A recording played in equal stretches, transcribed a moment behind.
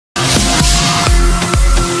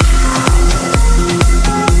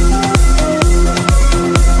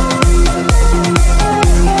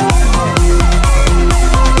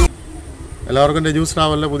എല്ലാവർക്കും രജൂസ്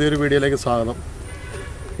ട്രാവലിൻ്റെ പുതിയൊരു വീഡിയോയിലേക്ക് സ്വാഗതം.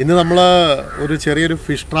 ഇന്ന് നമ്മൾ ഒരു ചെറിയൊരു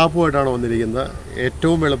ഫിഷ് ട്രാപ്പുമായിട്ടാണ് വന്നിരിക്കുന്നത്.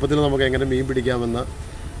 ഏറ്റവും എളുപ്പത്തിൽ നമുക്ക് എങ്ങനെ മീൻ പിടിക്കാമെന്ന്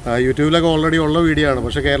യൂട്യൂബിലൊക്കെ ഓൾറെഡി ഉള്ള വീഡിയോ ആണ്.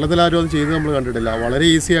 പക്ഷേ കേരളത്തിൽ ആരും അത് ചെയ്ത് നമ്മൾ കണ്ടിട്ടില്ല. വളരെ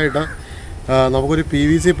ഈസി ആയിട്ട് നമുക്കൊരു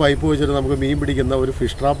PVC പൈപ്പ് വെച്ചിട്ട് നമുക്ക് മീൻ പിടിക്കുന്ന ഒരു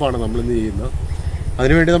ഫിഷ് ട്രാപ്പാണ് നമ്മളിന്ന് ചെയ്യുന്നത്.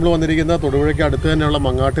 അതിനുവേണ്ടി നമ്മൾ വന്നിരിക്കുന്ന തൊടുപുഴയ്ക്ക് അടുത്ത് തന്നെയുള്ള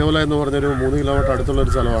മങ്ങാട്ടുകവല എന്ന് പറഞ്ഞൊരു 3 കിലോമീറ്റർ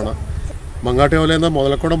അടുത്തുള്ളൊരു സ്ഥലമാണ്. മങ്ങാട്ടുകവലയിൽ നിന്ന്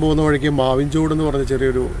മുതലക്കുടം പോകുന്ന വഴിക്ക് മാവിൻചൂട് എന്ന് പറഞ്ഞ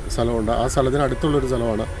ചെറിയൊരു സ്ഥലമുണ്ട്. ആ സ്ഥലത്തിന് അടുത്തുള്ളൊരു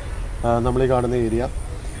സ്ഥലമാണ് നമ്മളീ കാണുന്ന ഏരിയ.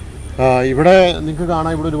 ഇവിടെ നിങ്ങൾക്ക്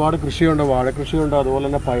കാണാം, ഇവിടെ ഒരുപാട് കൃഷിയുണ്ട്, വാഴ കൃഷിയുണ്ട്, അതുപോലെ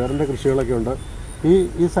തന്നെ പയറിൻ്റെ കൃഷികളൊക്കെ ഉണ്ട്.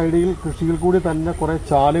 ഈ സൈഡിൽ കൃഷിയിൽ കൂടി തന്നെ കുറേ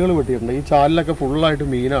ചാലുകൾ വെട്ടിയിട്ടുണ്ട്. ഈ ചാലിലൊക്കെ ഫുള്ളായിട്ട്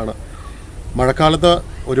മീനാണ്. മഴക്കാലത്ത്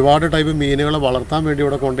ഒരുപാട് ടൈപ്പ് മീനുകളെ വളർത്താൻ വേണ്ടി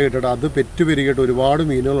ഇവിടെ കൊണ്ടുപോയിട്ടിട്ട് അത് പെറ്റുപെരുകിയിട്ട് ഒരുപാട്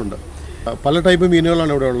മീനുകളുണ്ട്. പല ടൈപ്പ്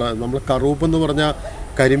മീനുകളാണ് ഇവിടെ ഉള്ളത്. നമ്മൾ കറൂപ്പ് എന്ന് പറഞ്ഞാൽ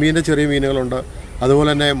കരിമീൻ്റെ ചെറിയ മീനുകളുണ്ട്, അതുപോലെ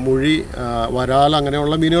തന്നെ മുഴി, വരാൽ,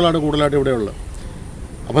 അങ്ങനെയുള്ള മീനുകളാണ് കൂടുതലായിട്ട് ഇവിടെ ഉള്ളത്.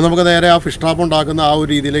 അപ്പോൾ നമുക്ക് നേരെ ആ ഫിഷ് ട്രാപ്പ് ഉണ്ടാക്കുന്ന ആ ഒരു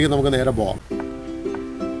രീതിയിലേക്ക് നമുക്ക് നേരെ പോകാം.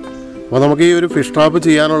 അപ്പോൾ നമുക്ക് ഈ ഒരു ഫിഷ് ട്രാപ്പ്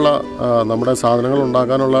ചെയ്യാനുള്ള നമ്മുടെ സാധനങ്ങൾ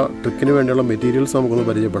ഉണ്ടാക്കാനുള്ള ട്രിക്കിന് വേണ്ടിയുള്ള മെറ്റീരിയൽസ് നമുക്കൊന്ന്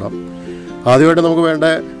പരിചയപ്പെടാം. ആദ്യമായിട്ട് നമുക്ക് വേണ്ട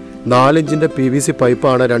 4 ഇഞ്ചിൻ്റെ PVC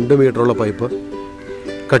പൈപ്പാണ്, 2 മീറ്ററുള്ള പൈപ്പ്.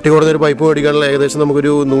 കട്ടി കുറഞ്ഞൊരു പൈപ്പ് മേടിക്കാനുള്ള ഏകദേശം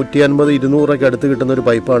നമുക്കൊരു 150-200 അടുത്ത് കിട്ടുന്ന ഒരു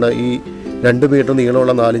പൈപ്പാണ് ഈ 2 മീറ്റർ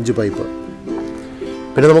നീളമുള്ള 4 ഇഞ്ച് പൈപ്പ്.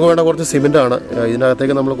 പിന്നെ നമുക്ക് വേണ്ട കുറച്ച് സിമെൻറ്റാണ്.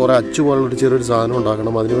 ഇതിനകത്തേക്ക് നമ്മൾ കുറേ അച്ചു പോലുള്ളൊരു ചെറിയൊരു സാധനം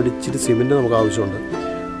ഉണ്ടാക്കണം. അതിനുവേണ്ടി ഇച്ചിരി സിമെൻറ്റ് നമുക്ക് ആവശ്യമുണ്ട്.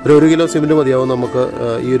 ഒരു 1 കിലോ സിമെൻറ്റ് മതിയാവും നമുക്ക്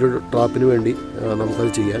ഈ ഒരു ട്രാപ്പിന് വേണ്ടി നമുക്കത്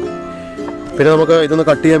ചെയ്യാൻ. പിന്നെ നമുക്ക് ഇതൊന്ന്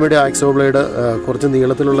കട്ട് ചെയ്യാൻ വേണ്ടി ആക്സോ ബ്ലേഡ്, കുറച്ച്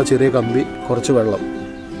നീളത്തിലുള്ള ചെറിയ കമ്പി, കുറച്ച് വെള്ളം.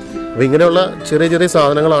 അപ്പോൾ ഇങ്ങനെയുള്ള ചെറിയ ചെറിയ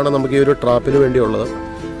സാധനങ്ങളാണ് നമുക്ക് ഈ ഒരു ട്രാപ്പിന് വേണ്ടിയുള്ളത്.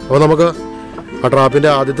 അപ്പോൾ നമുക്ക് ആ ട്രാപ്പിൻ്റെ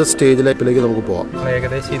ആദ്യത്തെ സ്റ്റേജിലേക്ക് നമുക്ക് പോകാം.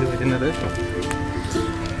 ഏകദേശം ഇത് വരുന്നത്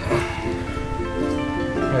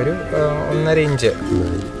ഒരു 1.5 ഇഞ്ച്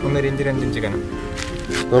 2 ഇഞ്ച് കനം.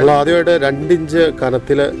 നമ്മൾ ആദ്യമായിട്ട് 2 ഇഞ്ച്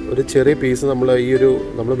കനത്തിൽ ഒരു ചെറിയ പീസ് നമ്മൾ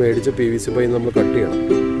മേടിച്ച PVC പൈപ്പ് നമ്മൾ കട്ട് ചെയ്യണം.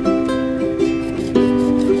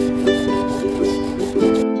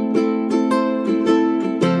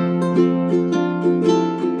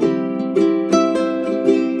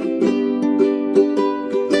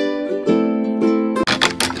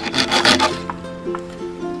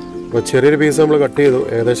 അപ്പോൾ ചെറിയൊരു പീസ് നമ്മൾ കട്ട് ചെയ്തു.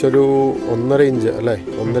 ഏകദേശം ഒരു 1.5 ഇഞ്ച് അല്ലേ,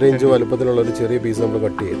 1.5 ഇഞ്ച് വലുപ്പത്തിലുള്ള ഒരു ചെറിയ പീസ് നമ്മൾ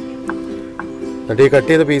കട്ട് ചെയ്തു. എന്നിട്ട് ഈ കട്ട്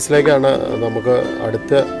ചെയ്ത പീസിലേക്കാണ് നമുക്ക്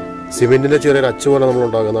അടുത്ത സിമെൻറ്റിൻ്റെ ചെറിയൊരു അച്ചു പോലെ നമ്മൾ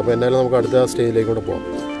ഉണ്ടാക്കുന്നത്. അപ്പോൾ എന്നാലും നമുക്ക് അടുത്ത സ്റ്റേജിലേക്കൂടെ പോകാം.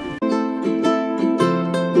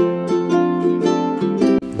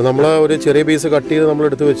 അപ്പോൾ നമ്മൾ ഒരു ചെറിയ പീസ് കട്ട് ചെയ്ത് നമ്മൾ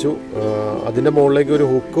എടുത്ത് വെച്ചു. അതിൻ്റെ മുകളിലേക്ക് ഒരു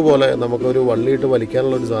ഹുക്ക് പോലെ നമുക്കൊരു വള്ളിയിട്ട്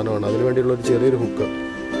വലിക്കാനുള്ളൊരു സാധനമാണ്. അതിന് വേണ്ടിയുള്ളൊരു ചെറിയൊരു ഹുക്ക്,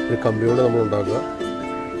 ഒരു കമ്പി കൊണ്ട് നമ്മൾ ഉണ്ടാക്കുക.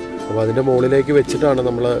 അപ്പോൾ അതിൻ്റെ മുകളിലേക്ക് വെച്ചിട്ടാണ്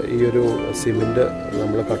നമ്മൾ ഈ ഒരു സിമെൻറ്റ്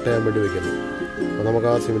നമ്മൾ കട്ട് ചെയ്യാൻ വേണ്ടി വെക്കുന്നത്. അപ്പോൾ നമുക്ക്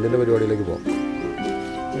ആ സിമെൻറ്റിൻ്റെ പരിപാടിയിലേക്ക് പോകാം.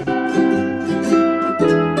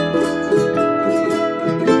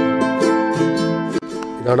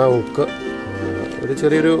 ഇതാണ് ആ ഹുക്ക്. ഒരു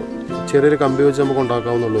ചെറിയൊരു കമ്പി വെച്ച് നമുക്ക്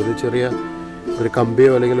ഉണ്ടാക്കാവുന്നുള്ളൂ. ഒരു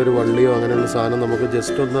കമ്പിയോ അല്ലെങ്കിൽ ഒരു വള്ളിയോ അങ്ങനെയുള്ള സാധനം നമുക്ക്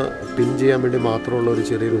ജസ്റ്റ് ഒന്ന് പിൻ ചെയ്യാൻ വേണ്ടി മാത്രമുള്ള ഒരു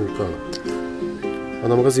ചെറിയൊരു ഹുക്കാണ്.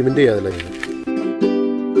 അപ്പോൾ നമുക്ക് സിമെൻറ്റ് ചെയ്യാതില്ല.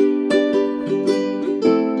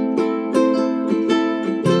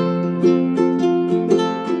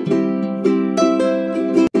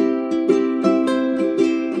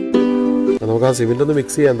 നമുക്ക് ആ സിമെൻ്റ് ഒന്ന്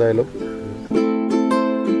മിക്സ് ചെയ്യാം എന്തായാലും.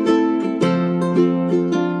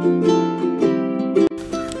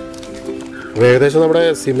 ഏകദേശം നമ്മുടെ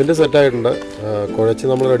സിമെൻറ്റ് സെറ്റായിട്ടുണ്ട്, കുഴച്ച്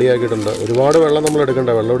നമ്മൾ റെഡിയാക്കിയിട്ടുണ്ട്. ഒരുപാട് വെള്ളം നമ്മൾ എടുക്കണ്ട.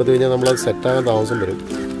 വെള്ളം എടുത്തു കഴിഞ്ഞാൽ നമ്മളത് സെറ്റാകാൻ താമസം വരും.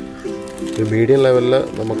 ഒരു മീഡിയം ലെവലിൽ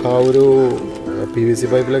നമുക്ക് ആ ഒരു PVC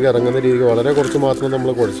പൈപ്പിലേക്ക് ഇറങ്ങുന്ന രീതിക്ക് വളരെ കുറച്ച് മാത്രം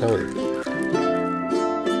നമ്മൾ കുഴച്ചാൽ മതി.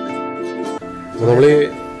 അപ്പോൾ നമ്മൾ ഈ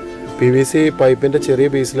PVC പൈപ്പിൻ്റെ ചെറിയ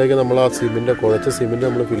പീസിലേക്ക് നമ്മൾ ആ കുഴച്ച സിമെൻറ്റ്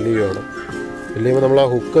നമ്മൾ ഫില്ല് ചെയ്യുകയാണ്. ഫില്ല് ചെയ്യുമ്പോൾ നമ്മൾ ആ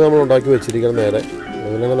ഹുക്ക് നമ്മൾ ഉണ്ടാക്കി വെച്ചിരിക്കണം നേരെ.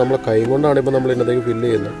 അതുപോലെ തന്നെ നമ്മൾ കൈ കൊണ്ടാണ് ഇപ്പോൾ നമ്മൾ ഇതിനകത്തേക്ക് ഫില്ല്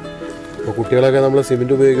ചെയ്യുന്നത്. അപ്പോൾ കുട്ടികളൊക്കെ നമ്മൾ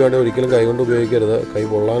സിമെൻറ്റ് ഉപയോഗിക്കുകയാണെങ്കിൽ ഒരിക്കലും കൈ കൊണ്ട് ഉപയോഗിക്കരുത്. കൈ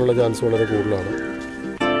പൊള്ളാനുള്ള ചാൻസ് വളരെ കൂടുതലാണ്.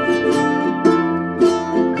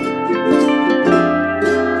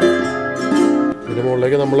 ഇതിൻ്റെ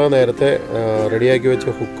മുകളിലേക്ക് നമ്മൾ നേരത്തെ റെഡിയാക്കി വെച്ച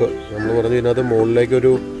ഹുക്ക് നമ്മൾ പറഞ്ഞു ഇതിനകത്ത്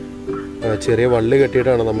മുകളിലേക്കൊരു ചെറിയ വള്ളി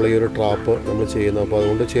കെട്ടിയിട്ടാണ് നമ്മൾ ഈ ഒരു ട്രാപ്പ് നമ്മൾ ചെയ്യുന്നത്. അപ്പോൾ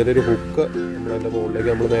അതുകൊണ്ട് ചെറിയൊരു ഹുക്ക് നമ്മളതിൻ്റെ മുകളിലേക്ക്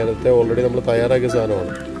നമ്മൾ നേരത്തെ ഓൾറെഡി നമ്മൾ തയ്യാറാക്കിയ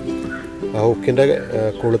സാധനമാണ്. ആ ഹുക്കിൻ്റെ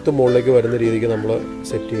കൊളുത്ത് മുകളിലേക്ക് വരുന്ന രീതിക്ക് നമ്മൾ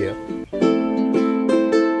സെറ്റ് ചെയ്യുക.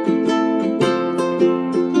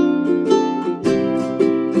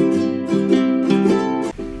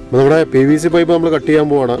 നമ്മുടെ PVC പൈപ്പ് നമ്മൾ കട്ട് ചെയ്യാൻ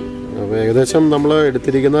പോവാണ്. അപ്പോൾ ഏകദേശം നമ്മൾ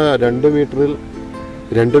എടുത്തിരിക്കുന്ന 2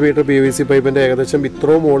 മീറ്റർ PVC പൈപ്പിൻ്റെ ഏകദേശം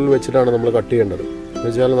ഇത്രയും മുകളിൽ വെച്ചിട്ടാണ് നമ്മൾ കട്ട് ചെയ്യേണ്ടത്. എന്ന്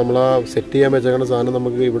വെച്ചാൽ നമ്മൾ ആ സെറ്റ് ചെയ്യാൻ വെച്ചേക്കുന്ന സാധനം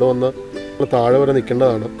നമുക്ക് ഇവിടെ വന്ന് താഴെ വരെ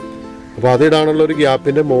നിൽക്കേണ്ടതാണ്. അപ്പോൾ അതിടാനുള്ള ഒരു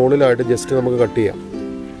ഗ്യാപ്പിൻ്റെ മുകളിലായിട്ട് ജസ്റ്റ് നമുക്ക് കട്ട് ചെയ്യാം.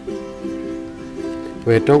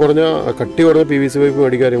 അപ്പോൾ ഏറ്റവും കട്ടി കുറഞ്ഞ PVC പൈപ്പ്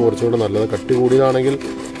മേടിക്കാനും കുറച്ചുകൂടെ നല്ലത്. കട്ടി കൂടിയതാണെങ്കിൽ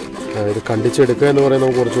ഇത് കണ്ടിച്ചെടുക്കുക എന്ന് പറയുന്നത്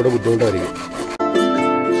നമുക്ക് കുറച്ചുകൂടെ ബുദ്ധിമുട്ടായിരിക്കും.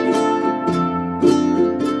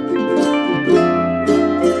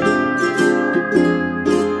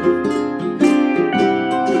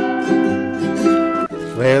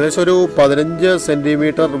 ഏകദേശം ഒരു 15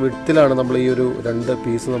 സെൻറ്റിമീറ്റർ വിഡ്ത്തിലാണ് നമ്മൾ ഈ ഒരു 2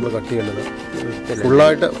 പീസ് നമ്മൾ കട്ട് ചെയ്യേണ്ടത്.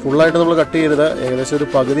 ഫുള്ളായിട്ട് നമ്മൾ കട്ട് ചെയ്യരുത്. ഏകദേശം ഒരു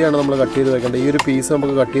പകുതിയാണ് നമ്മൾ കട്ട് ചെയ്ത് വെക്കേണ്ടത്. ഈ ഒരു പീസ്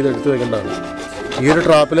നമുക്ക് കട്ട് ചെയ്ത് എടുത്ത് വെക്കേണ്ടതാണ്. ഈ ഒരു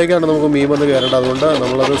ട്രാപ്പിലേക്കാണ് നമുക്ക് മീൻ വന്ന് കയറേണ്ടത്. അതുകൊണ്ട്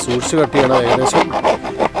നമ്മളത് സൂക്ഷിച്ച് കട്ട് ചെയ്യണം. ഏകദേശം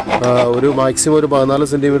ഒരു മാക്സിമം ഒരു 14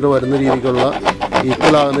 സെൻറ്റിമീറ്റർ വരുന്ന രീതിക്കുള്ള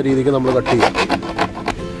ഈക്വൽ ആകുന്ന രീതിക്ക് നമ്മൾ കട്ട് ചെയ്യും.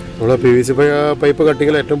 നമ്മൾ PVC പൈപ്പ്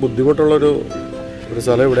കട്ടിങ്ങിൽ ഏറ്റവും ബുദ്ധിമുട്ടുള്ളൊരു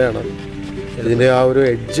സ്ഥലം ഇവിടെയാണ്. ഇതിൻ്റെ ആ ഒരു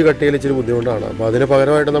എഡ്ജ് കട്ട് ചെയ്യൽ ഇച്ചിരി ബുദ്ധിമുട്ടാണ്. അപ്പോൾ അതിന്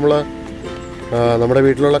പകരമായിട്ട് നമ്മൾ നമ്മുടെ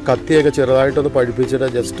വീട്ടിലുള്ള കത്തിയൊക്കെ ചെറുതായിട്ടൊന്ന് പഴിപ്പിച്ചിട്ട്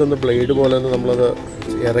ജസ്റ്റ് ഒന്ന് ബ്ലേഡ് പോലെ ഒന്ന് നമ്മളത്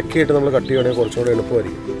ഇറക്കിയിട്ട് നമ്മൾ കട്ട് ചെയ്യുകയാണെങ്കിൽ കുറച്ചുകൂടെ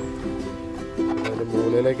എളുപ്പമായിരിക്കും. അതിൻ്റെ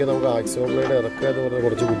മൂലയിലേക്ക് നമുക്ക് ആക്സിമം ബ്ലേഡ് ഇറക്കുക എന്ന് പറയുന്നത്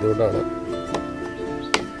കുറച്ച് ബുദ്ധിമുട്ടാണ്.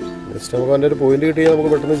 ജസ്റ്റ് നമുക്ക് അതിൻ്റെ ഒരു പോയിന്റ് കിട്ടിയാൽ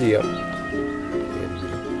നമുക്ക് പെട്ടെന്ന് ചെയ്യാം.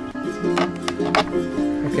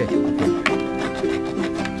 ഓക്കെ,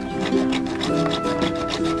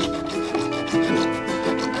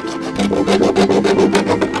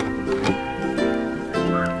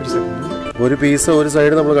 ഒരു പീസ് ഒരു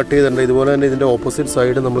സൈഡ് നമ്മൾ കട്ട് ചെയ്തിട്ടുണ്ട്. ഇതുപോലെ തന്നെ ഇതിൻ്റെ ഓപ്പോസിറ്റ്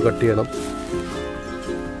സൈഡ് നമ്മൾ കട്ട് ചെയ്യണം.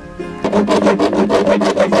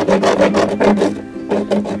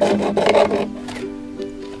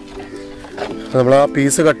 നമ്മൾ ആ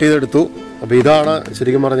പീസ് കട്ട് ചെയ്തെടുത്തു. അപ്പോൾ ഇതാണ്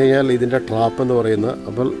ശരിക്കും പറഞ്ഞു കഴിഞ്ഞാൽ ഇതിൻ്റെ ട്രാപ്പ് എന്ന് പറയുന്നത്.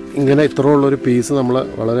 അപ്പോൾ ഇങ്ങനെ ഇത്രയുള്ളൊരു പീസ് നമ്മൾ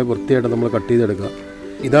വളരെ വൃത്തിയായിട്ട് നമ്മൾ കട്ട് ചെയ്തെടുക്കുക.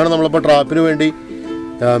 ഇതാണ് നമ്മളിപ്പോൾ ട്രാപ്പിന് വേണ്ടി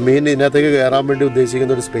മീൻ ഇതിനകത്തേക്ക് കയറാൻ വേണ്ടി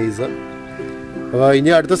ഉദ്ദേശിക്കുന്ന ഒരു സ്പേസ്. അപ്പോൾ ഇനി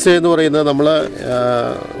അടുത്ത സ്റ്റേജ് എന്ന് പറയുന്നത് നമ്മൾ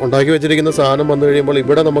ഉണ്ടാക്കി വെച്ചിരിക്കുന്ന സാധനം വന്നു കഴിയുമ്പോൾ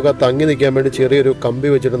ഇവിടെ നമുക്ക് ആ തങ്ങി നിൽക്കാൻ വേണ്ടി ചെറിയൊരു കമ്പി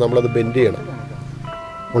വെച്ചിട്ട് നമ്മളത് ബെൻഡ് ചെയ്യണം.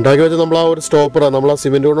 ഉണ്ടാക്കി വെച്ച് നമ്മൾ ആ ഒരു സ്റ്റോപ്പർ, നമ്മൾ ആ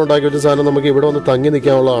സിമെൻറ്റ് കൊണ്ട് ഉണ്ടാക്കി വെച്ച സാധനം നമുക്ക് ഇവിടെ ഒന്ന് തങ്ങി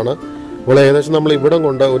നിൽക്കാനുള്ളതാണ്. അപ്പോൾ ഏകദേശം നമ്മൾ ഇവിടെ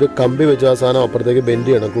കൊണ്ട് ഒരു കമ്പി വെച്ച് ആ സാധനം അപ്പുറത്തേക്ക് ബെൻഡ്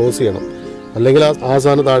ചെയ്യണം, ക്ലോസ് ചെയ്യണം. അല്ലെങ്കിൽ ആ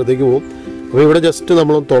സാധനം താഴത്തേക്ക് പോകും. അപ്പോൾ ഇവിടെ ജസ്റ്റ്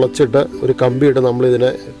നമ്മളൊന്ന് തുളച്ചിട്ട് ഒരു കമ്പി ഇട്ട്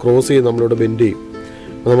നമ്മളിതിനെ ക്രോസ് ചെയ്ത് നമ്മളിവിടെ ബെൻഡ് ചെയ്യും.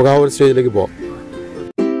 അപ്പോൾ നമുക്ക് ആ ഒരു സ്റ്റേജിലേക്ക് പോകാം.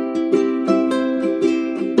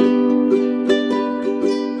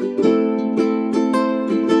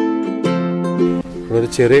 ഒരു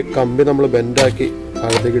ചെറിയ കമ്പി നമ്മൾ ബെൻഡാക്കി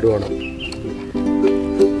താഴത്തേക്ക് ഇടുവാണ്.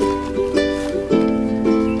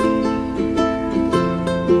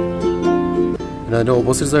 പിന്നെ അതിൻ്റെ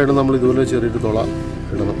ഓപ്പോസിറ്റ് സൈഡിൽ നമ്മൾ ഇതുപോലെ ചെറിയൊരു തുള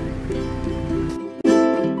ഇടണം.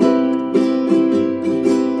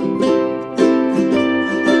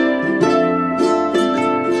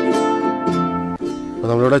 അപ്പോൾ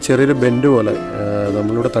നമ്മളിവിടെ ചെറിയൊരു ബെൻഡ് പോലെ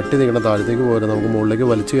നമ്മളിവിടെ തട്ടി നിൽക്കണം, താഴത്തേക്ക് പോലെ നമുക്ക് മുകളിലേക്ക്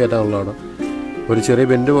വലിച്ചു കയറ്റാനുള്ളതാണ്. ഒരു ചെറിയ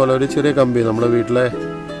ബെൻഡ് പോലെ ഒരു ചെറിയ കമ്പി, നമ്മുടെ വീട്ടിലെ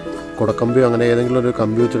കുടക്കമ്പിയോ അങ്ങനെ ഏതെങ്കിലും ഒരു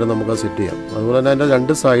കമ്പി വെച്ചിട്ട് നമുക്ക് സെറ്റ് ചെയ്യാം. അതുപോലെ തന്നെ അതിൻ്റെ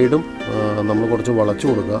 2 സൈഡും നമ്മൾ കുറച്ച് വളച്ചു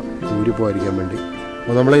കൊടുക്കുക, ഊരിപ്പോയിരിക്കാൻ വേണ്ടി.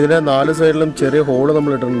 അപ്പോൾ നമ്മളിതിൻ്റെ 4 സൈഡിലും ചെറിയ ഹോള്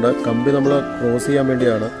നമ്മൾ ഇട്ടിട്ടുണ്ട്. കമ്പി നമ്മൾ ക്രോസ് ചെയ്യാൻ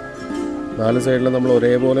വേണ്ടിയാണ്. 4 സൈഡിലും നമ്മൾ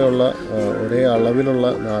ഒരേപോലെയുള്ള ഒരേ അളവിലുള്ള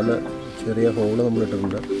 4 ചെറിയ ഹോള് നമ്മൾ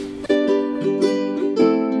ഇട്ടിട്ടുണ്ട്.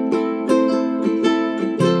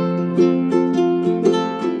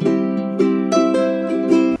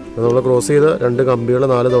 നമ്മൾ ക്രോസ് ചെയ്ത് 2 കമ്പികൾ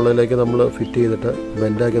 4 തുളയിലേക്ക് നമ്മൾ ഫിറ്റ് ചെയ്തിട്ട്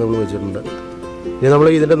ബെൻഡാക്കി നമ്മൾ വെച്ചിട്ടുണ്ട്. ഇനി നമ്മൾ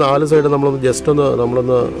ഇതിൻ്റെ 4 സൈഡ് നമ്മളൊന്ന് ജസ്റ്റ്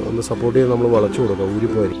ഒന്ന് സപ്പോർട്ട് ചെയ്ത് നമ്മൾ വളച്ചു കൊടുക്കുക,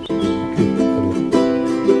 ഊരിപ്പോയിരിക്കും.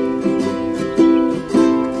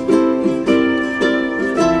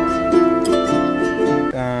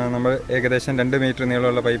 നമ്മൾ ഏകദേശം 2 മീറ്റർ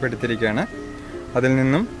നീളമുള്ള പൈപ്പ് എടുത്തിരിക്കുകയാണ്. അതിൽ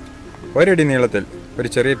നിന്നും 1 അടി നീളത്തിൽ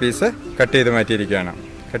ഒരു ചെറിയ പീസ് കട്ട് ചെയ്ത് മാറ്റിയിരിക്കുകയാണ്.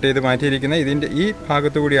 കട്ട് ചെയ്ത് മാറ്റിയിരിക്കുന്ന ഇതിൻ്റെ ഈ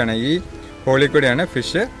ഭാഗത്തു കൂടിയാണ്, ഈ ഹോളിൽ കൂടിയാണ്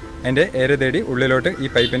ഫിഷ് അതിൻ്റെ ഏര തേടി ഉള്ളിലോട്ട്, ഈ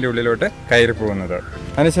പൈപ്പിൻ്റെ ഉള്ളിലോട്ട് കയറി പോകുന്നത്.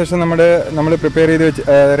 അതിനുശേഷം നമ്മൾ പ്രിപ്പയർ ചെയ്ത്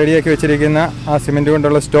റെഡിയാക്കി വെച്ചിരിക്കുന്ന ആ സിമെൻറ്റ്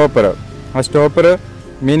കൊണ്ടുള്ള ആ സ്റ്റോപ്പർ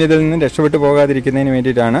മീൻ ഇതിൽ നിന്ന് രക്ഷപ്പെട്ടു പോകാതിരിക്കുന്നതിന്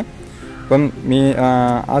വേണ്ടിയിട്ടാണ്. അപ്പം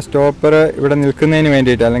ആ സ്റ്റോപ്പർ ഇവിടെ നിൽക്കുന്നതിന്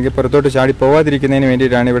വേണ്ടിയിട്ട്, അല്ലെങ്കിൽ പുറത്തോട്ട് ചാടി പോകാതിരിക്കുന്നതിന്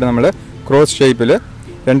വേണ്ടിയിട്ടാണ് ഇവിടെ നമ്മൾ ക്രോസ് ഷേപ്പിൽ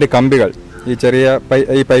 2 കമ്പികൾ,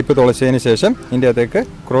 ഈ പൈപ്പ് തുളച്ചതിന് ശേഷം ഇതിൻ്റെ അകത്തേക്ക്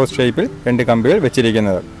ക്രോസ് ഷേപ്പിൽ 2 കമ്പികൾ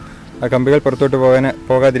വെച്ചിരിക്കുന്നത്. ആ കമ്പികൾ പുറത്തോട്ട്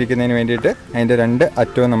പോകാതിരിക്കുന്നതിന് വേണ്ടിയിട്ട് അതിൻ്റെ 2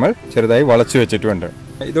 അറ്റവും നമ്മൾ ചെറുതായി വളച്ചു വെച്ചിട്ടുണ്ട്.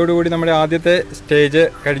 ഇതോടുകൂടി നമ്മുടെ ആദ്യത്തെ സ്റ്റേജ്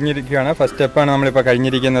കഴിഞ്ഞിരിക്കുകയാണ്. ഫസ്റ്റ് സ്റ്റെപ്പാണ് നമ്മളിപ്പോൾ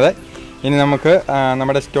കഴിഞ്ഞിരിക്കുന്നത്. ഇനി നമുക്ക്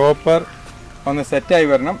നമ്മുടെ സ്റ്റോപ്പർ ഒന്ന് സെറ്റായി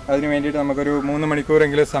വരണം. അതിന് വേണ്ടിയിട്ട് നമുക്കൊരു 3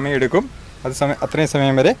 മണിക്കൂറെങ്കിലും സമയം എടുക്കും. അത്രയും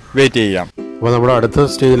സമയം വരെ വെയിറ്റ് ചെയ്യാം. അപ്പോൾ നമ്മുടെ അടുത്ത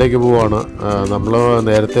സ്റ്റേജിലേക്ക് പോവുകയാണ്. നമ്മൾ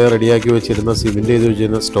നേരത്തെ റെഡിയാക്കി വെച്ചിരുന്ന സിമെൻറ്റ് ചെയ്ത്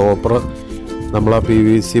വെച്ചിരുന്ന സ്റ്റോപ്പർ നമ്മൾ ആ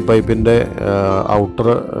PVC പൈപ്പിൻ്റെ ഔട്ടർ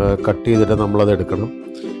കട്ട് ചെയ്തിട്ട് നമ്മളത് എടുക്കണം.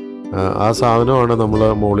 ആ സാധനമാണ് നമ്മൾ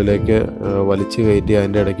മുകളിലേക്ക് വലിച്ചു കയറ്റി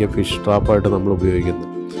അതിൻ്റെ ഇടയ്ക്ക് ഫിഷ് ട്രാപ്പായിട്ട് നമ്മൾ ഉപയോഗിക്കുന്നത്.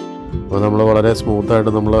 അപ്പോൾ നമ്മൾ വളരെ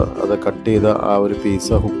സ്മൂത്തായിട്ട് നമ്മൾ അത് കട്ട് ചെയ്ത ആ ഒരു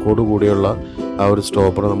പീസ് ഹുക്കോട് കൂടിയുള്ള ആ ഒരു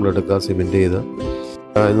സ്റ്റോപ്പർ നമ്മൾ എടുക്കുക, സിമെൻറ്റ് ചെയ്ത്.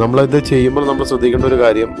 നമ്മളിത് ചെയ്യുമ്പോൾ നമ്മൾ ശ്രദ്ധിക്കേണ്ട ഒരു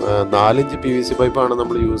കാര്യം, 4 ഇഞ്ച് PVC പൈപ്പാണ്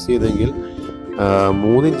നമ്മൾ യൂസ് ചെയ്തെങ്കിൽ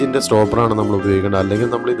 3 ഇഞ്ചിൻ്റെ സ്റ്റോപ്പറാണ് നമ്മൾ ഉപയോഗിക്കേണ്ടത്. അല്ലെങ്കിൽ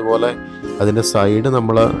നമ്മൾ ഇതുപോലെ അതിൻ്റെ സൈഡ്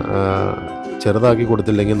നമ്മൾ ചെറുതാക്കി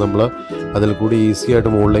കൊടുത്തില്ലെങ്കിൽ നമ്മൾ അതിൽ കൂടി ഈസി ആയിട്ട്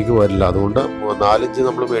മുകളിലേക്ക് വരില്ല. അതുകൊണ്ട് 4 ഇഞ്ച്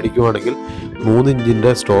നമ്മൾ മേടിക്കുവാണെങ്കിൽ 3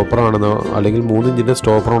 ഇഞ്ചിൻ്റെ സ്റ്റോപ്പറാണ്, അല്ലെങ്കിൽ 3 ഇഞ്ചിൻ്റെ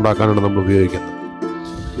സ്റ്റോപ്പർ ഉണ്ടാക്കാനാണ് നമ്മൾ ഉപയോഗിക്കുന്നത്.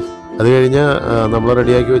 അത് കഴിഞ്ഞ് നമ്മൾ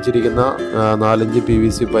റെഡിയാക്കി വെച്ചിരിക്കുന്ന 4 ഇഞ്ച്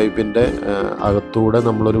PVC പൈപ്പിൻ്റെ അകത്തൂടെ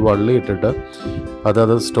നമ്മളൊരു വള്ളി ഇട്ടിട്ട്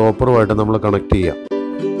അത് സ്റ്റോപ്പറുമായിട്ട് നമ്മൾ കണക്ട് ചെയ്യാം.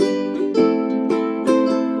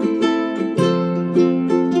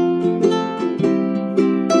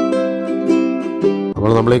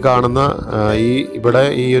 അപ്പോൾ നമ്മൾ ഈ കാണുന്ന ഇവിടെ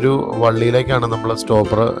ഈ ഒരു വള്ളിയിലേക്കാണ് നമ്മൾ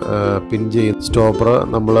സ്റ്റോപ്പർ പിൻ ചെയ്യുന്നത്. സ്റ്റോപ്പർ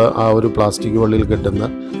നമ്മൾ ആ ഒരു പ്ലാസ്റ്റിക് വള്ളിയിൽ കെട്ടുന്ന,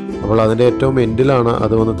 അപ്പോൾ അതിൻ്റെ ഏറ്റവും എൻഡിലാണ്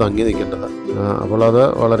അത് വന്ന് തങ്ങി നിൽക്കേണ്ടത്. അപ്പോൾ അത്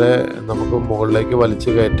വളരെ നമുക്ക് മുകളിലേക്ക് വലിച്ചു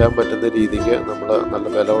കയറ്റാൻ പറ്റുന്ന രീതിക്ക് നമ്മൾ നല്ല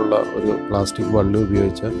ബലമുള്ള ഒരു പ്ലാസ്റ്റിക് വള്ളി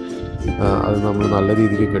ഉപയോഗിച്ച് അത് നമ്മൾ നല്ല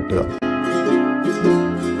രീതിക്ക് കെട്ടുക.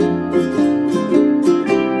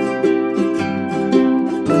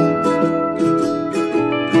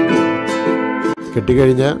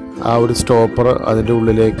 കെട്ടിക്കഴിഞ്ഞ് ആ ഒരു സ്റ്റോപ്പർ അതിൻ്റെ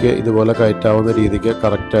ഉള്ളിലേക്ക് ഇതുപോലെ കയറ്റാവുന്ന രീതിക്ക്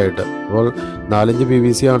കറക്റ്റായിട്ട്, അപ്പോൾ 4 ഇഞ്ച്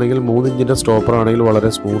PVC ആണെങ്കിൽ 3 ഇഞ്ചിൻ്റെ സ്റ്റോപ്പർ ആണെങ്കിൽ വളരെ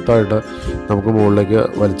സ്മൂത്തായിട്ട് നമുക്ക് മുകളിലേക്ക്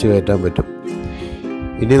വലിച്ചു കയറ്റാൻ പറ്റും.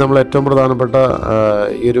 ഇനി നമ്മൾ ഏറ്റവും പ്രധാനപ്പെട്ട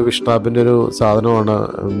ഈ ഒരു ഫിഷ് ട്രാപ്പിൻ്റെ ഒരു സാധനമാണ്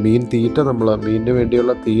മീൻ തീറ്റ. മീനിന്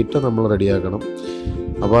വേണ്ടിയുള്ള തീറ്റ നമ്മൾ റെഡിയാക്കണം.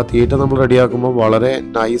 അപ്പോൾ ആ തീറ്റ നമ്മൾ റെഡിയാക്കുമ്പോൾ വളരെ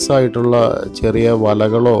നൈസായിട്ടുള്ള ചെറിയ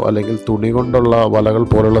വലകളോ അല്ലെങ്കിൽ തുണി കൊണ്ടുള്ള വലകൾ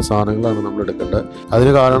പോലുള്ള സാധനങ്ങളാണ് നമ്മൾ എടുക്കേണ്ടത്.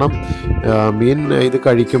 അതിന് കാരണം മീൻ ഇത്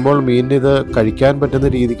കഴിക്കുമ്പോൾ മീനിന് ഇത് കഴിക്കാൻ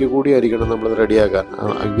പറ്റുന്ന രീതിക്ക് കൂടിയായിരിക്കണം നമ്മളിത് റെഡിയാക്കാൻ.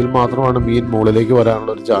 എങ്കിൽ മാത്രമാണ് മീൻ മുകളിലേക്ക്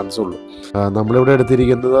വരാനുള്ള ഒരു ചാൻസ് ഉള്ളൂ. നമ്മളിവിടെ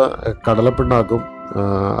എടുത്തിരിക്കുന്നത് കടലപ്പിണ്ണാക്കും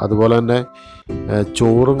അതുപോലെ തന്നെ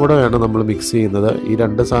ചോറും കൂടെ വേണം നമ്മൾ മിക്സ് ചെയ്യുന്നത്. ഈ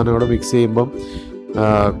 2 സാധനം കൂടെ മിക്സ് ചെയ്യുമ്പം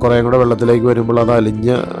കുറേ കൂടെ വെള്ളത്തിലേക്ക് വരുമ്പോൾ അത്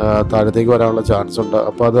അലിഞ്ഞ് താഴത്തേക്ക് വരാനുള്ള ചാൻസ് ഉണ്ട്.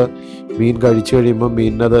 അപ്പോൾ അത് മീൻ കഴിച്ചു കഴിയുമ്പോൾ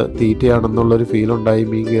മീനിനത് തീറ്റയാണെന്നുള്ളൊരു ഫീലുണ്ടായി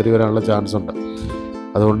മീൻ കയറി വരാനുള്ള ചാൻസ് ഉണ്ട്.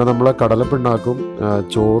 അതുകൊണ്ട് നമ്മൾ കടലപ്പിണ്ണാക്കും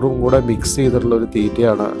ചോറും കൂടെ മിക്സ് ചെയ്തിട്ടുള്ളൊരു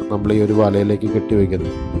തീറ്റയാണ് നമ്മൾ ഈ ഒരു വലയിലേക്ക് കെട്ടി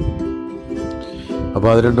വയ്ക്കുന്നത്. അപ്പോൾ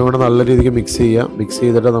അത് രണ്ടും കൂടെ നല്ല രീതിക്ക് മിക്സ് ചെയ്യുക. മിക്സ്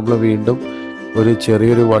ചെയ്തിട്ട് നമ്മൾ വീണ്ടും ഒരു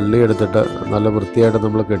ചെറിയൊരു വള്ളി എടുത്തിട്ട് നല്ല വൃത്തിയായിട്ട്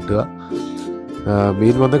നമ്മൾ കെട്ടുക.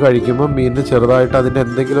 മീൻ വന്ന് കഴിക്കുമ്പോൾ മീനിന് ചെറുതായിട്ട് അതിൻ്റെ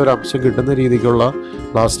എന്തെങ്കിലും ഒരു അംശം കിട്ടുന്ന രീതിക്കുള്ള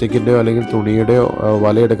പ്ലാസ്റ്റിക്കിൻ്റെയോ അല്ലെങ്കിൽ തുണിയുടെയോ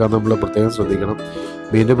വലയെടുക്കാൻ നമ്മൾ പ്രത്യേകം ശ്രദ്ധിക്കണം.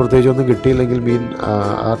 മീനിന് പ്രത്യേകിച്ചൊന്നും കിട്ടിയില്ലെങ്കിൽ മീൻ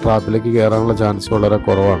ആ ട്രാപ്പിലേക്ക് കയറാനുള്ള ചാൻസ് വളരെ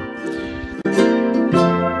കുറവാണ്.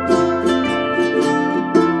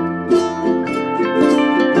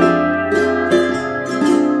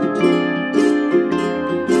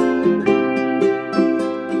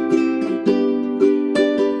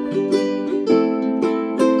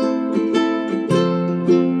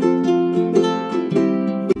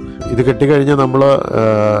 ഇത് കെട്ടിക്കഴിഞ്ഞാൽ നമ്മൾ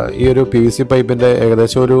ഈ ഒരു PVC പൈപ്പിൻ്റെ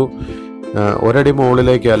ഏകദേശം ഒരു 1 അടി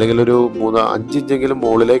മുകളിലേക്ക് അല്ലെങ്കിൽ ഒരു 3-5 ഇഞ്ചെങ്കിലും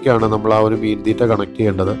മുകളിലേക്കാണ് നമ്മൾ ആ ഒരു മീൻ തീറ്റ കണക്ട്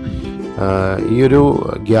ചെയ്യേണ്ടത്. ഈ ഒരു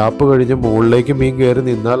ഗ്യാപ്പ് കഴിഞ്ഞ് മുകളിലേക്ക് മീൻ കയറി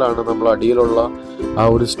നിന്നാലാണ് നമ്മൾ അടിയിലുള്ള ആ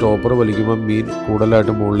ഒരു സ്റ്റോപ്പർ വലിക്കുമ്പോൾ മീൻ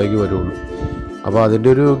കൂടുതലായിട്ട് മുകളിലേക്ക് വരുള്ളൂ. അപ്പോൾ അതിൻ്റെ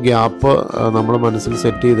ഒരു ഗ്യാപ്പ് നമ്മൾ മനസ്സിൽ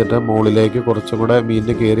സെറ്റ് ചെയ്തിട്ട് മുകളിലേക്ക് കുറച്ചും കൂടെ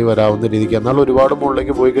മീനിന് കയറി വരാവുന്ന രീതിക്ക്. എന്നാൽ ഒരുപാട്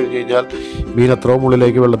മുകളിലേക്ക് പോയി കഴിഞ്ഞ് കഴിഞ്ഞാൽ മീൻ അത്രയും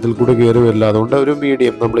മുകളിലേക്ക് വെള്ളത്തിൽ കൂടി കയറി വരില്ല. അതുകൊണ്ട് ഒരു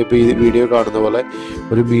മീഡിയം, നമ്മളിപ്പോൾ ഈ വീഡിയോ കാണുന്ന പോലെ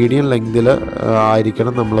ഒരു മീഡിയം ലെങ്തിൽ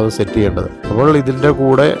ആയിരിക്കണം നമ്മളത് സെറ്റ് ചെയ്യേണ്ടത്. അപ്പോൾ ഇതിൻ്റെ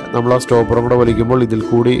കൂടെ നമ്മൾ ആ സ്റ്റോപ്പറും കൂടെ വലിക്കുമ്പോൾ ഇതിൽ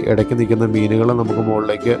കൂടി ഇടയ്ക്ക് നിൽക്കുന്ന മീനുകൾ നമുക്ക്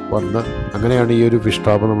മുകളിലേക്ക് വന്ന് അങ്ങനെയാണ് ഈ ഒരു ഫിഷ്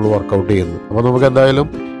ട്രാപ്പ് നമ്മൾ വർക്കൗട്ട് ചെയ്യുന്നത്. അപ്പോൾ നമുക്ക് എന്തായാലും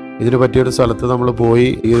ഇതിന് പറ്റിയൊരു സ്ഥലത്ത് നമ്മൾ പോയി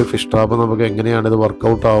ഈ ഒരു ഫിഷ് ട്രാപ്പ് നമുക്ക് എങ്ങനെയാണ് ഇത്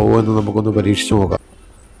വർക്കൗട്ട് ആവുമോ എന്ന് നമുക്കൊന്ന് പരീക്ഷിച്ച് നോക്കാം.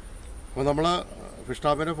 അപ്പോൾ നമ്മൾ ഫിഷ്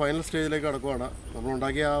ട്രാപ്പിൻ്റെ ഫൈനൽ സ്റ്റേജിലേക്ക് കടക്കുവാണ്.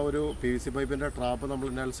 നമ്മളുണ്ടാക്കിയ ആ ഒരു PVC പൈപ്പിൻ്റെ ട്രാപ്പ് നമ്മൾ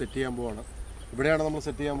ഇന്നലെ സെറ്റ് ചെയ്യാൻ പോവാണ്. ഇവിടെയാണ് നമ്മൾ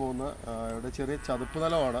സെറ്റ് ചെയ്യാൻ പോകുന്നത്. ഇവിടെ ചെറിയ ചതുപ്പ്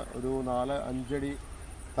നിലമാണ്, ഒരു 4-5 അടി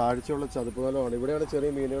താഴ്ചയുള്ള ചതുപ്പ് നിലമാണ്. ഇവിടെയാണ്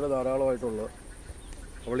ചെറിയ മീനുകൾ ധാരാളമായിട്ടുള്ളത്.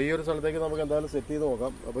 അപ്പോൾ ഈ ഒരു സ്ഥലത്തേക്ക് നമുക്ക് എന്തായാലും സെറ്റ് ചെയ്ത്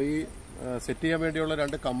നോക്കാം. അപ്പോൾ ഈ സെറ്റ് ചെയ്യാൻ വേണ്ടിയുള്ള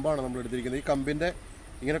 2 കമ്പാണ് നമ്മൾ എടുത്തിരിക്കുന്നത്. ഈ കമ്പിൻ്റെ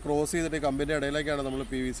ഇങ്ങനെ ക്രോസ് ചെയ്തിട്ട് ഈ കമ്പിൻ്റെ ഇടയിലേക്കാണ് നമ്മൾ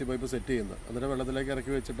PVC പൈപ്പ് സെറ്റ് ചെയ്യുന്നത്. എന്നിട്ട് വെള്ളത്തിലേക്ക്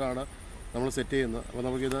ഇറക്കി വെച്ചിട്ടാണ് നമ്മൾ സെറ്റ് ചെയ്യുന്നത്. അപ്പോൾ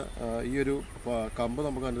നമുക്കിത് ഈ ഒരു കമ്പ്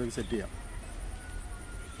നമുക്ക് അതിലേക്ക് സെറ്റ് ചെയ്യാം.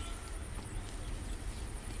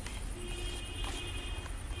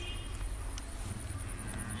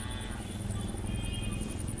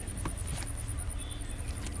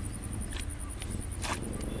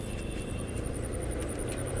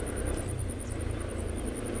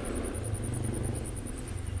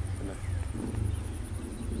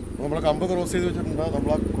 നമ്മൾ കമ്പ് ക്രോസ് ചെയ്ത് വെച്ചിട്ടുണ്ട്. നമ്മൾ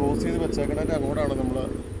ആ ക്രോസ് ചെയ്ത് വെച്ചേക്കണതിൻ്റെ അങ്ങോട്ടാണ് നമ്മൾ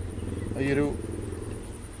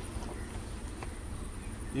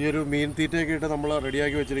ഈ ഒരു മീൻ തീറ്റയൊക്കെ ഇട്ട് നമ്മൾ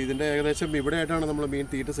റെഡിയാക്കി വെച്ചിട്ട് ഇതിൻ്റെ ഏകദേശം ഇവിടെയായിട്ടാണ് നമ്മൾ മീൻ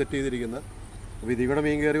തീറ്റ സെറ്റ് ചെയ്തിരിക്കുന്നത്. അപ്പോൾ ഇതിവിടെ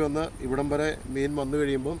മീൻ കയറി വന്ന് ഇവിടം വരെ മീൻ വന്നു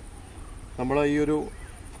കഴിയുമ്പം നമ്മൾ ഈ ഒരു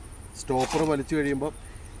സ്റ്റോപ്പർ വലിച്ചു കഴിയുമ്പം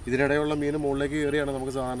ഇതിനിടെയുള്ള മീൻ മുകളിലേക്ക് കയറിയാണ്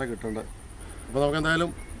നമുക്ക് സാധാരണ കിട്ടേണ്ടത്. അപ്പോൾ നമുക്ക്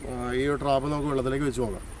എന്തായാലും ഈ ഒരു ട്രാപ്പ് നമുക്ക് വെള്ളത്തിലേക്ക് വെച്ച്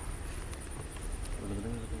നോക്കാം.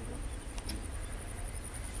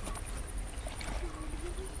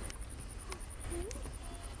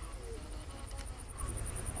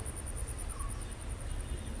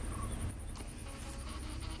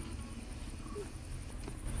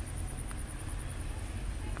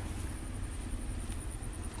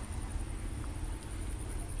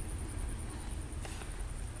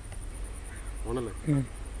 ആണല്ലേ?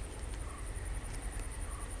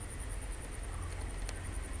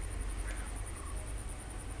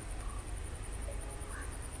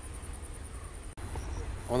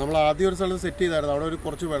 അപ്പോൾ നമ്മൾ ആദ്യം ഒരു സ്ഥലത്ത് സെറ്റ് ചെയ്തായിരുന്നു. അവിടെ ഒരു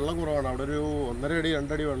കുറച്ച് വെള്ളം കുറവാണ്. അവിടെ ഒരു 1.5 അടി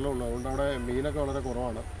 2 അടി വെള്ളമുള്ളൂ. അതുകൊണ്ട് അവിടെ മീനൊക്കെ വളരെ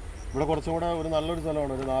കുറവാണ്. ഇവിടെ കുറച്ചും കൂടെ ഒരു നല്ലൊരു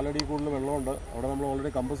സ്ഥലമാണ്. ഒരു 4 അടി കൂടുതൽ വെള്ളമുണ്ട്. അവിടെ നമ്മൾ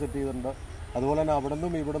ഓൾറെഡി കമ്പ് സെറ്റ് ചെയ്തിട്ടുണ്ട്. അതുപോലെ തന്നെ അവിടെ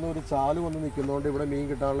നിന്നും ഇവിടെ നിന്നും ഒരു ചാല് വന്ന് നിൽക്കുന്നതുകൊണ്ട് ഇവിടെ മീൻ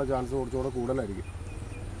കിട്ടാനുള്ള ചാൻസ് കുറച്ചുകൂടെ കൂടുതലായിരിക്കും.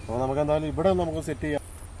 അപ്പോൾ നമുക്ക് എന്തായാലും ഇവിടെ നമുക്ക് സെറ്റ് ചെയ്യാം.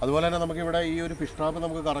 അതുപോലെ തന്നെ നമുക്കിവിടെ ഈ ഒരു ഫിഷ് ട്രാപ്പ്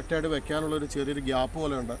നമുക്ക് കറക്റ്റായിട്ട് വെക്കാനുള്ള ഒരു ചെറിയൊരു ഗ്യാപ്പ്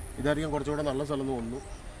പോലെ ഉണ്ട്. ഇതായിരിക്കും കുറച്ചുകൂടെ നല്ല സ്ഥലം എന്ന് തോന്നുന്നു.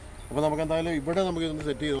 അപ്പോൾ നമുക്ക് എന്തായാലും ഇവിടെ നമുക്ക് ഇതൊന്ന്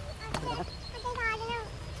സെറ്റ് ചെയ്തു.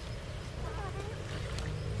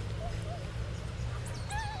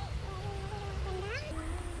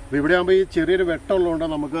 അപ്പോൾ ഇവിടെ ആകുമ്പോൾ ഈ ചെറിയൊരു വെട്ടമുള്ളതുകൊണ്ട്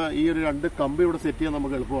നമുക്ക് ഈ ഒരു 2 കമ്പ് ഇവിടെ സെറ്റ് ചെയ്യാൻ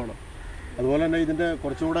നമുക്ക് എളുപ്പമാണ്. അതുപോലെ തന്നെ ഇതിൻ്റെ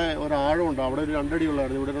കുറച്ചുകൂടെ ഒരു ആഴമുണ്ട്. അവിടെ ഒരു 2 അടി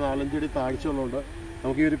ഉള്ളതായിരുന്നു. ഇവിടെ ഒരു 4-5 അടി താഴ്ച ഉള്ളതുകൊണ്ട്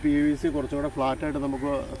നമുക്ക് ഈ ഒരു PVC കുറച്ചുകൂടെ ഫ്ലാറ്റായിട്ട്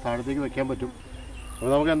നമുക്ക് താഴത്തേക്ക് വെക്കാൻ പറ്റും.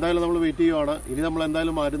 അപ്പോൾ നമുക്ക് എന്തായാലും നമ്മൾ വെയിറ്റ് ചെയ്യുവാണ്. ഇനി നമ്മൾ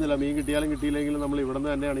എന്തായാലും മാറുന്നില്ല. മീൻ കിട്ടിയാലും കിട്ടിയില്ലെങ്കിലും നമ്മൾ ഇവിടെ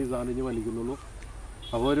നിന്ന് തന്നെയാണ് ഈ സാധനം ഇനി വലിക്കുന്നുള്ളൂ.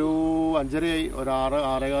 അപ്പോൾ ഒരു 5:30 ആയി. ഒരു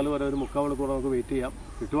 6-6:15 വരെ ഒരു 3/4 മണിക്കൂർ നമുക്ക് വെയിറ്റ് ചെയ്യാം.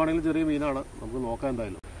 കിട്ടുവാണെങ്കിൽ ചെറിയ മീനാണ്. നമുക്ക് നോക്കാം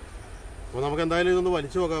എന്തായാലും. അപ്പോൾ നമുക്ക് എന്തായാലും ഇതൊന്ന്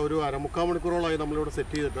വലിച്ചു നോക്കാം. ഒരു 3/4 മണിക്കൂറോളമായി നമ്മളിവിടെ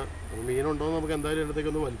സെറ്റ് ചെയ്തിട്ട്. അപ്പോൾ മീനുണ്ടോ എന്ന് നമുക്ക് എന്തായാലും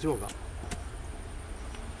ഇതിനകത്തേക്ക് ഒന്ന് വലിച്ചു നോക്കാം.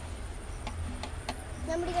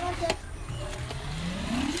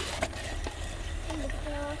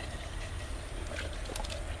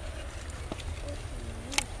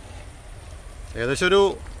 ഏകദേശം ഒരു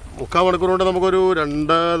 3/4 മണിക്കൂർ കൊണ്ട് നമുക്കൊരു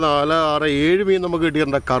 2, 4, 6, 7 മീൻ നമുക്ക്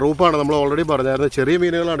കിട്ടിയിട്ടുണ്ട്. കറുപ്പാണ്. നമ്മൾ ഓൾറെഡി പറഞ്ഞായിരുന്നു ചെറിയ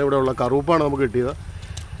മീനുകളാണ് ഇവിടെ ഉള്ളത്. കറുപ്പാണ് നമുക്ക് കിട്ടിയത്.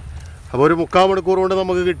 അപ്പോൾ ഒരു 3/4 മണിക്കൂർ കൊണ്ട്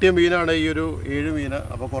നമുക്ക് കിട്ടിയ മീനാണ് ഈ ഒരു 7 മീൻ.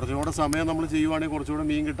 അപ്പോൾ കുറച്ചും കൂടെ സമയം നമ്മൾ ചെയ്യുവാണെങ്കിൽ കുറച്ചുകൂടെ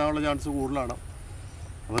മീൻ കിട്ടാനുള്ള ചാൻസ് കൂടുതലാണ്.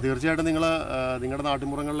 അപ്പോൾ തീർച്ചയായിട്ടും നിങ്ങൾ നിങ്ങളുടെ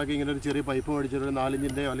നാട്ടിൻപുറങ്ങളിലൊക്കെ ഇങ്ങനെ ഒരു ചെറിയ പൈപ്പ് മേടിച്ചിട്ട് ഒരു 4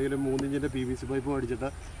 ഇഞ്ചിൻ്റെ അല്ലെങ്കിൽ 3 ഇഞ്ചിൻ്റെ PVC പൈപ്പ് മേടിച്ചിട്ട്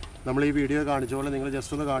നമ്മൾ ഈ വീഡിയോ കാണിച്ച പോലെ നിങ്ങൾ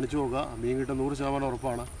ജസ്റ്റ് ഒന്ന് കാണിച്ചു നോക്കുക. മീൻ കിട്ടും 100%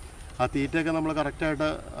 ഉറപ്പാണ്. ആ തീറ്റയൊക്കെ നമ്മൾ കറക്റ്റായിട്ട്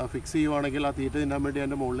ഫിക്സ് ചെയ്യുവാണെങ്കിൽ ആ തീറ്റ തിന്നാൻ വേണ്ടി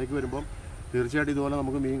അതിൻ്റെ മുകളിലേക്ക് വരുമ്പം തീർച്ചയായിട്ടും ഇതുപോലെ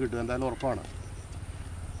നമുക്ക് മീൻ കിട്ടും. എന്തായാലും ഉറപ്പാണ്.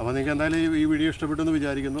 അപ്പോൾ നിങ്ങൾക്ക് എന്തായാലും ഈ വീഡിയോ ഇഷ്ടപ്പെട്ടെന്ന്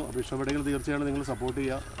വിചാരിക്കുന്നു. അപ്പോൾ ഇഷ്ടപ്പെട്ടെങ്കിൽ തീർച്ചയായിട്ടും നിങ്ങൾ സപ്പോർട്ട്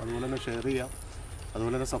ചെയ്യുക. അതുപോലെ തന്നെ ഷെയർ ചെയ്യുക.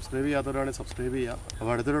 അതുപോലെ തന്നെ സബ്സ്ക്രൈബ് ചെയ്യാത്തവരാണെങ്കിൽ സബ്സ്ക്രൈബ് ചെയ്യുക.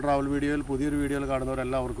 അപ്പോൾ അടുത്തൊരു ട്രാവൽ വീഡിയോയിൽ പുതിയൊരു വീഡിയോയിൽ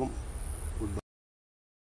കാണുന്നവരെല്ലാവർക്കും